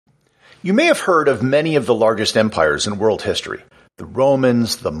You may have heard of many of the largest empires in world history. The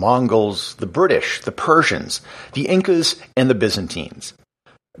Romans, the Mongols, the British, the Persians, the Incas, and the Byzantines.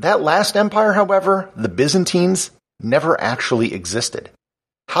 That last empire, however, the Byzantines, never actually existed.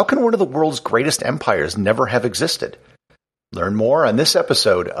 How can one of the world's greatest empires never have existed? Learn more on this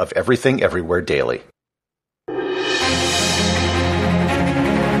episode of Everything Everywhere Daily.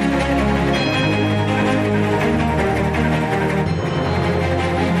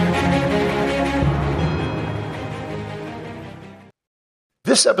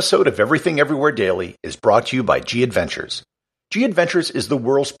 This episode of Everything Everywhere Daily is brought to you by G-Adventures. G-Adventures is the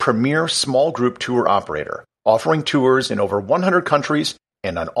world's premier small group tour operator, offering tours in over 100 countries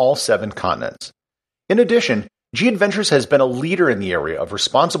and on all 7 continents. In addition, G-Adventures has been a leader in the area of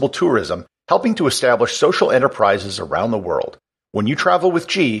responsible tourism, helping to establish social enterprises around the world. When you travel with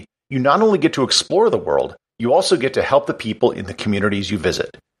G, you not only get to explore the world, you also get to help the people in the communities you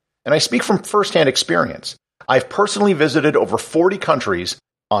visit. And I speak from firsthand experience. I've personally visited over 40 countries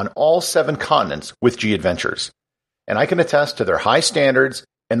on all 7 continents with G-Adventures, and I can attest to their high standards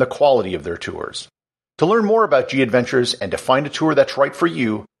and the quality of their tours. To learn more about G-Adventures and to find a tour that's right for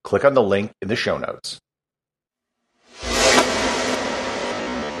you, click on the link in the show notes.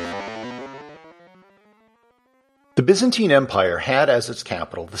 The Byzantine Empire had as its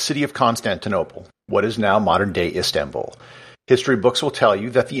capital the city of Constantinople, what is now modern-day Istanbul. History books will tell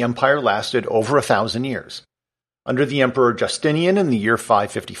you that the empire lasted over 1,000 years. Under the Emperor Justinian in the year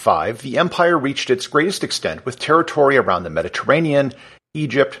 555, the empire reached its greatest extent with territory around the Mediterranean,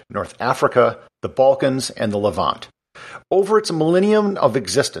 Egypt, North Africa, the Balkans, and the Levant. Over its millennium of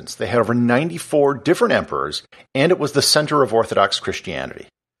existence, they had over 94 different emperors, and it was the center of Orthodox Christianity.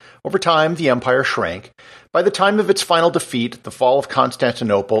 Over time, the empire shrank. By the time of its final defeat, the fall of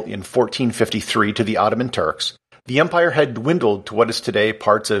Constantinople in 1453 to the Ottoman Turks, the empire had dwindled to what is today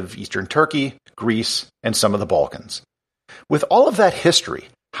parts of eastern Turkey, Greece, and some of the Balkans. With all of that history,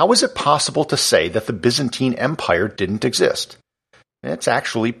 how is it possible to say that the Byzantine Empire didn't exist? It's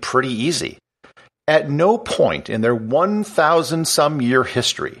actually pretty easy. At no point in their 1,000-some-year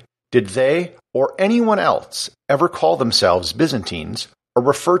history did they or anyone else ever call themselves Byzantines or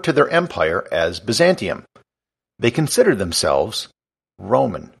refer to their empire as Byzantium. They considered themselves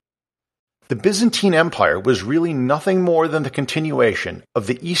Roman. The Byzantine Empire was really nothing more than the continuation of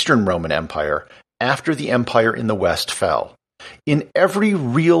the Eastern Roman Empire after the empire in the West fell. In every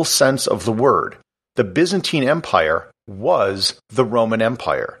real sense of the word, the Byzantine Empire was the Roman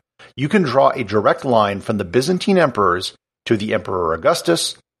Empire. You can draw a direct line from the Byzantine emperors to the Emperor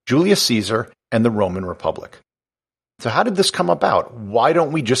Augustus, Julius Caesar, and the Roman Republic. So how did this come about? Why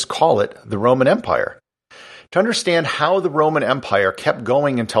don't we just call it the Roman Empire? To understand how the Roman Empire kept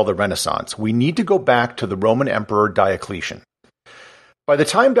going until the Renaissance, we need to go back to the Roman Emperor Diocletian. By the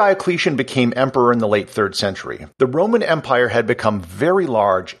time Diocletian became emperor in the late 3rd century, the Roman Empire had become very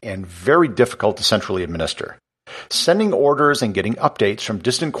large and very difficult to centrally administer. Sending orders and getting updates from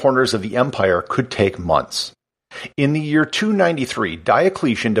distant corners of the empire could take months. In the year 293,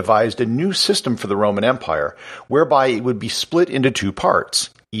 Diocletian devised a new system for the Roman Empire, whereby it would be split into 2 parts,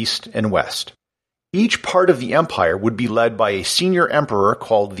 east and west. Each part of the empire would be led by a senior emperor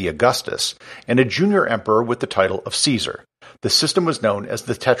called the Augustus and a junior emperor with the title of Caesar. The system was known as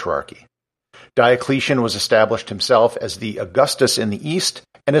the Tetrarchy. Diocletian was established himself as the Augustus in the east,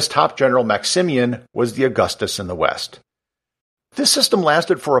 and his top general Maximian was the Augustus in the west. This system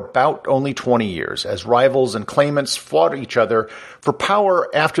lasted for about only 20 years, as rivals and claimants fought each other for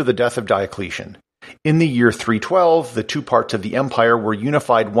power after the death of Diocletian. In the year 312, the 2 parts of the empire were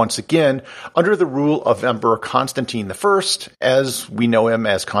unified once again under the rule of Emperor Constantine I, as we know him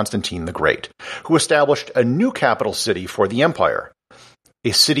as Constantine the Great, who established a new capital city for the empire,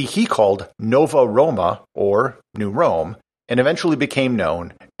 a city he called Nova Roma, or New Rome, and eventually became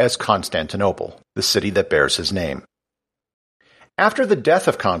known as Constantinople, the city that bears his name. After the death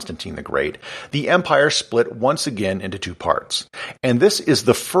of Constantine the Great, the empire split once again into 2 parts, and this is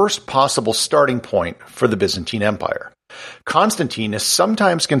the first possible starting point for the Byzantine Empire. Constantine is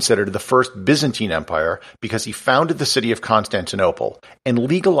sometimes considered the first Byzantine Empire because he founded the city of Constantinople and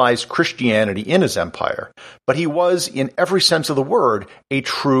legalized Christianity in his empire, but he was, in every sense of the word, a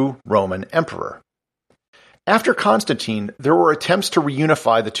true Roman emperor. After Constantine, there were attempts to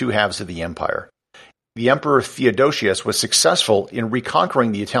reunify the 2 halves of the empire. The Emperor Theodosius was successful in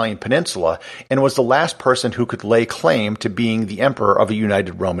reconquering the Italian peninsula and was the last person who could lay claim to being the emperor of a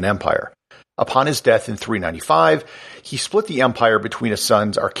united Roman Empire. Upon his death in 395, he split the empire between his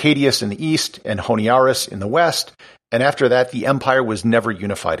sons Arcadius in the east and Honiarus in the west, and after that the empire was never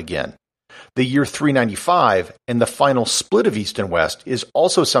unified again. The year 395 and the final split of East and West is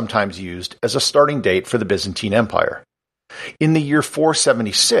also sometimes used as a starting date for the Byzantine Empire. In the year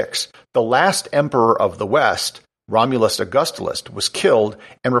 476, the last emperor of the West, Romulus Augustulus, was killed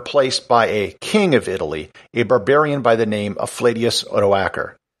and replaced by a king of Italy, a barbarian by the name of Flavius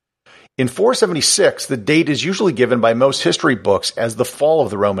Odoacer. In 476, the date is usually given by most history books as the fall of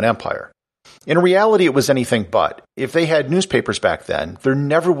the Roman Empire. In reality, it was anything but. If they had newspapers back then, there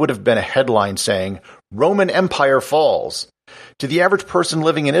never would have been a headline saying, "Roman Empire falls." To the average person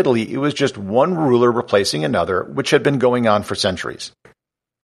living in Italy, it was just one ruler replacing another, which had been going on for centuries.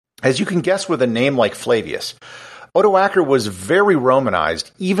 As you can guess with a name like Flavius, Odoacer was very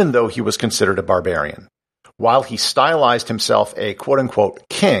Romanized, even though he was considered a barbarian. While he stylized himself a quote-unquote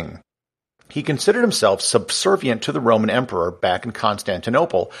king, he considered himself subservient to the Roman emperor back in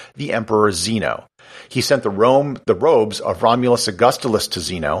Constantinople, the Emperor Zeno. He sent the robes of Romulus Augustulus to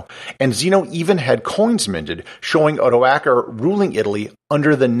Zeno, and Zeno even had coins minted showing Odoacer ruling Italy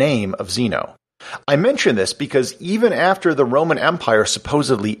under the name of Zeno. I mention this because even after the Roman Empire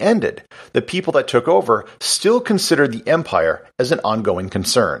supposedly ended, the people that took over still considered the empire as an ongoing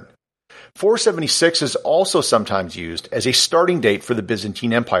concern. 476 is also sometimes used as a starting date for the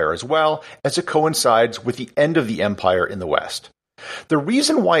Byzantine Empire as well, as it coincides with the end of the empire in the West. The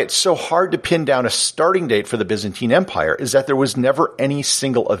reason why it's so hard to pin down a starting date for the Byzantine Empire is that there was never any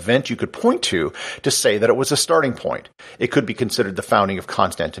single event you could point to say that it was a starting point. It could be considered the founding of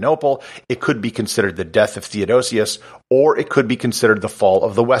Constantinople, it could be considered the death of Theodosius, or it could be considered the fall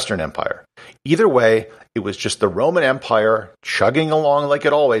of the Western Empire. Either way, it was just the Roman Empire chugging along like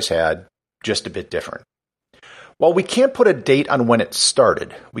it always had, just a bit different. While we can't put a date on when it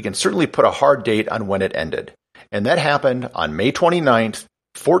started, we can certainly put a hard date on when it ended. And that happened on May 29th,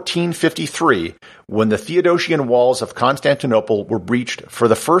 1453, when the Theodosian walls of Constantinople were breached for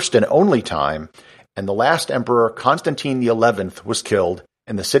the first and only time, and the last emperor, Constantine XI, was killed,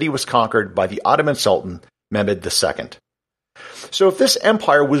 and the city was conquered by the Ottoman Sultan, Mehmed II. So if this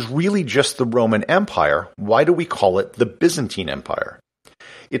empire was really just the Roman Empire, why do we call it the Byzantine Empire?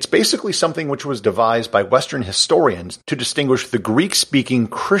 It's basically something which was devised by Western historians to distinguish the Greek-speaking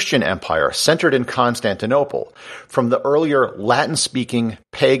Christian empire centered in Constantinople from the earlier Latin-speaking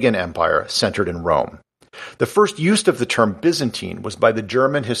pagan empire centered in Rome. The first use of the term Byzantine was by the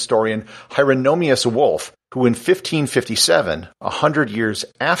German historian Hieronymus Wolff, who in 1557, 100 years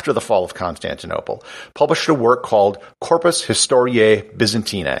after the fall of Constantinople, published a work called Corpus Historiae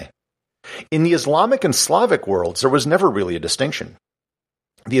Byzantinae. In the Islamic and Slavic worlds, there was never really a distinction.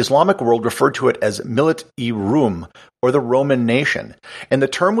 The Islamic world referred to it as Millet-e-Rum, or the Roman nation, and the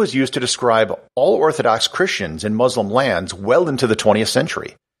term was used to describe all Orthodox Christians in Muslim lands well into the 20th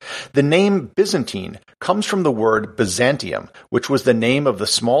century. The name Byzantine comes from the word Byzantium, which was the name of the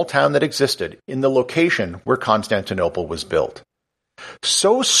small town that existed in the location where Constantinople was built.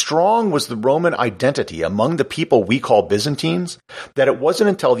 So strong was the Roman identity among the people we call Byzantines that it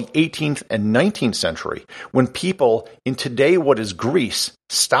wasn't until the 18th and 19th century when people in today what is Greece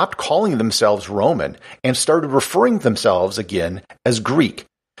stopped calling themselves Roman and started referring themselves again as Greek.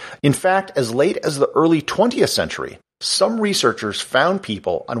 In fact, as late as the early 20th century, some researchers found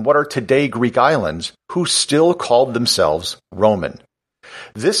people on what are today Greek islands who still called themselves Roman.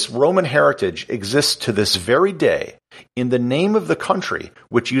 This Roman heritage exists to this very day in the name of the country,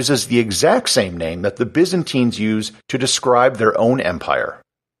 which uses the exact same name that the Byzantines use to describe their own empire,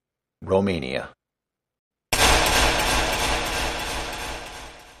 Romania.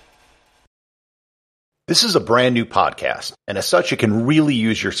 This is a brand new podcast, and as such, it can really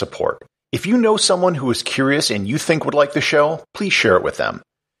use your support. If you know someone who is curious and you think would like the show, please share it with them.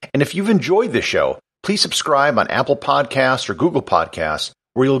 And if you've enjoyed this show, please subscribe on Apple Podcasts or Google Podcasts,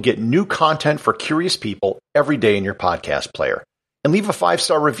 where you'll get new content for curious people every day in your podcast player. And leave a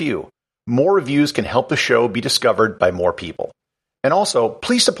 5-star review. More reviews can help the show be discovered by more people. And also,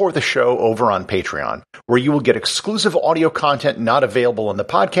 please support the show over on Patreon, where you will get exclusive audio content not available in the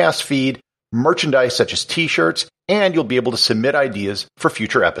podcast feed, merchandise such as t-shirts, and you'll be able to submit ideas for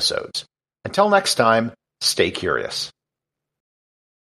future episodes. Until next time, stay curious.